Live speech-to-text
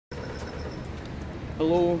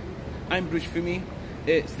Hello, I'm Bruce Fummey.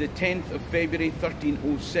 It's the 10th of February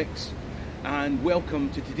 1306 and welcome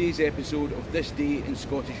to today's episode of This Day in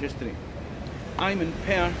Scottish History. I'm in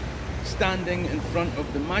Perth, standing in front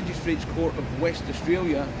of the Magistrates Court of West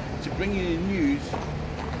Australia to bring you the news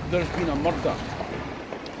there's been a murder.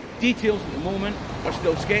 Details at the moment are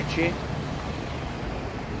still sketchy.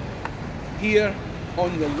 Here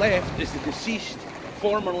on the left is the deceased,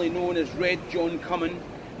 formerly known as Red John Comyn,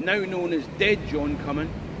 now known as Dead John Comyn,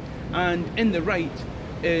 and in the right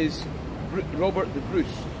is Robert the Bruce,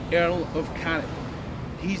 Earl of Carrick.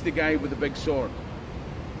 He's the guy with the big sword.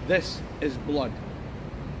 This is blood.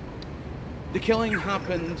 The killing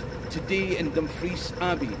happened today in Dumfries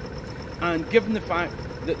Abbey, and given the fact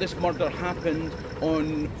that this murder happened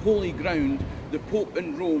on holy ground, the Pope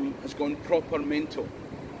in Rome has gone proper mental.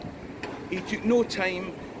 He took no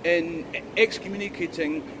time in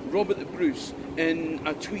excommunicating Robert the Bruce in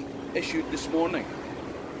a tweet issued this morning.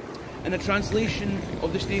 In a translation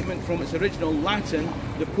of the statement from its original Latin,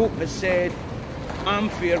 the Pope has said, "I'm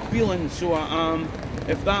fair feeling, so I am.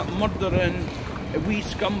 If that murdering wee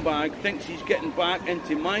scumbag thinks he's getting back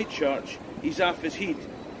into my church, he's off his head."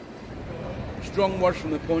 Strong words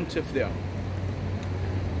from the Pontiff there.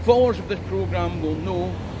 Followers of this programme will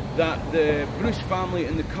know that the Bruce family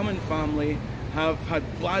and the Comyn family have had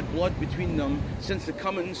bad blood between them since the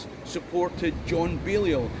Cummins supported John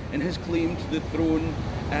Balliol in his claim to the throne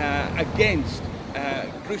against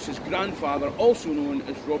Bruce's grandfather, also known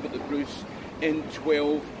as Robert the Bruce, in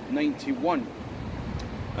 1291.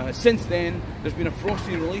 Since then, there's been a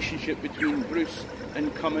frosty relationship between Bruce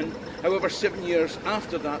and Comyn. However, 7 years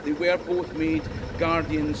after that, they were both made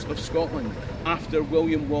guardians of Scotland after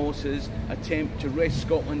William Wallace's attempt to wrest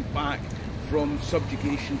Scotland back from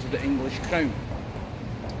subjugation to the English crown.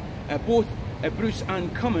 Both Bruce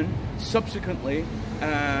and Comyn subsequently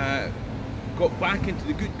got back into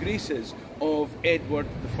the good graces of Edward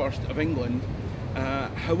I of England.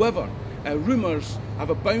 However, rumours have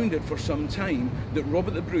abounded for some time that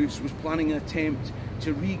Robert the Bruce was planning an attempt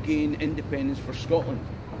to regain independence for Scotland.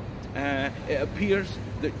 It appears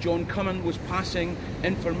that John Comyn was passing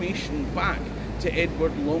information back to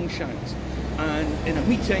Edward Longshanks, and in a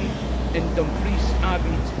meeting in Dumfries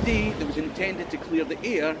Abbey today that was intended to clear the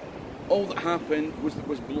air, all that happened was there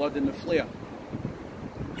was blood in the flare.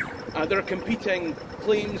 There are competing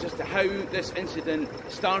claims as to how this incident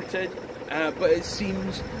started, but it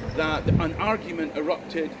seems that an argument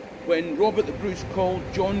erupted when Robert the Bruce called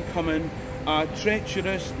John Comyn a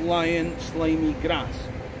treacherous, lying, slimy grass.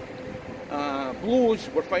 Blows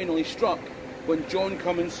were finally struck when John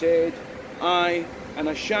Comyn said, "Aye, and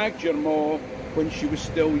I shagged your maw when she was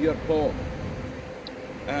still your paw."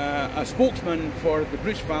 A spokesman for the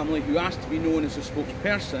Bruce family, who asked to be known as a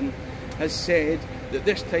spokesperson, has said that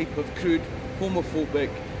this type of crude, homophobic,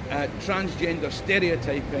 transgender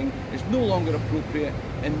stereotyping is no longer appropriate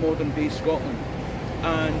in modern day Scotland.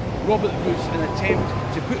 And Robert the Bruce, in an attempt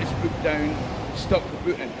to put his foot down, stuck the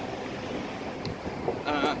boot in.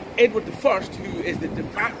 Edward I, who is the de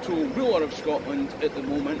facto ruler of Scotland at the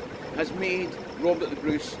moment, has made Robert the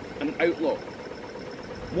Bruce an outlaw.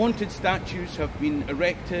 Wanted statues have been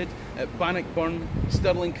erected at Bannockburn,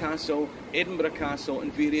 Stirling Castle, Edinburgh Castle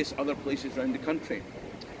and various other places around the country.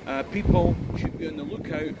 People should be on the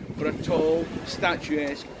lookout for a tall,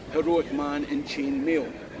 statuesque, heroic man in chain mail.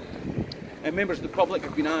 Members of the public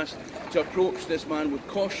have been asked to approach this man with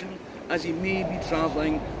caution, as he may be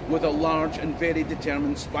travelling with a large and very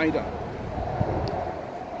determined spider.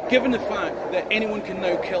 Given the fact that anyone can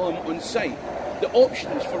now kill him on sight, the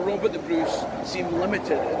options for Robert the Bruce seem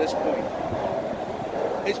limited at this point.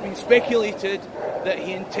 It's been speculated that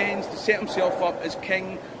he intends to set himself up as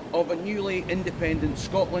king of a newly independent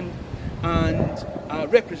Scotland, and a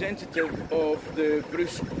representative of the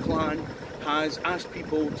Bruce clan has asked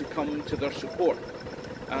people to come to their support.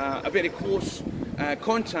 A very close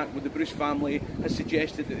contact with the Bruce family has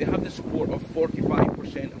suggested that they have the support of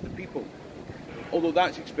 45% of the people, although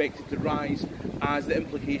that's expected to rise as the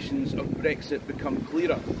implications of Brexit become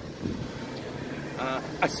clearer.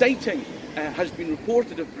 A sighting has been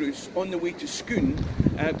reported of Bruce on the way to Scone,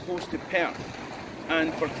 close to Perth.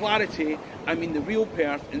 And for clarity, I mean the real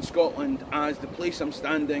Perth in Scotland, as the place I'm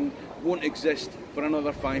standing won't exist for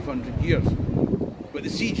another 500 years. But the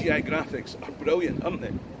CGI graphics are brilliant, aren't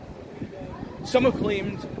they? Some have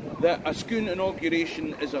claimed that a Scone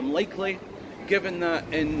inauguration is unlikely, given that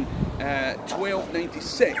in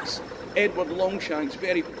 1296, Edward Longshanks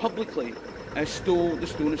very publicly stole the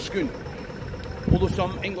stone of Scone, although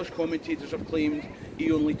some English commentators have claimed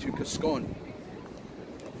he only took a scone.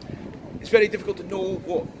 It's very difficult to know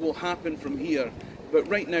what will happen from here, but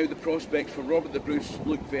right now the prospects for Robert the Bruce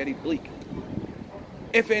look very bleak.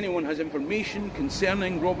 If anyone has information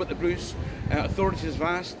concerning Robert the Bruce, authorities have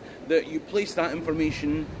asked that you place that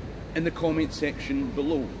information in the comment section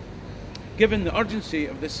below. Given the urgency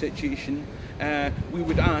of this situation, we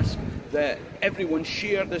would ask that everyone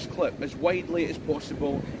share this clip as widely as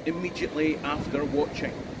possible immediately after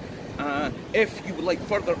watching. If you would like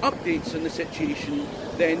further updates on the situation,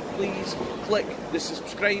 then please click the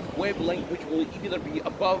subscribe web link, which will either be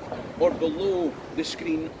above or below the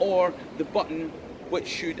screen, or the button which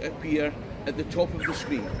should appear at the top of the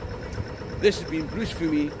screen. This has been Bruce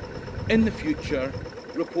Fummey in the future,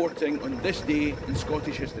 reporting on this day in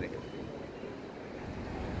Scottish history.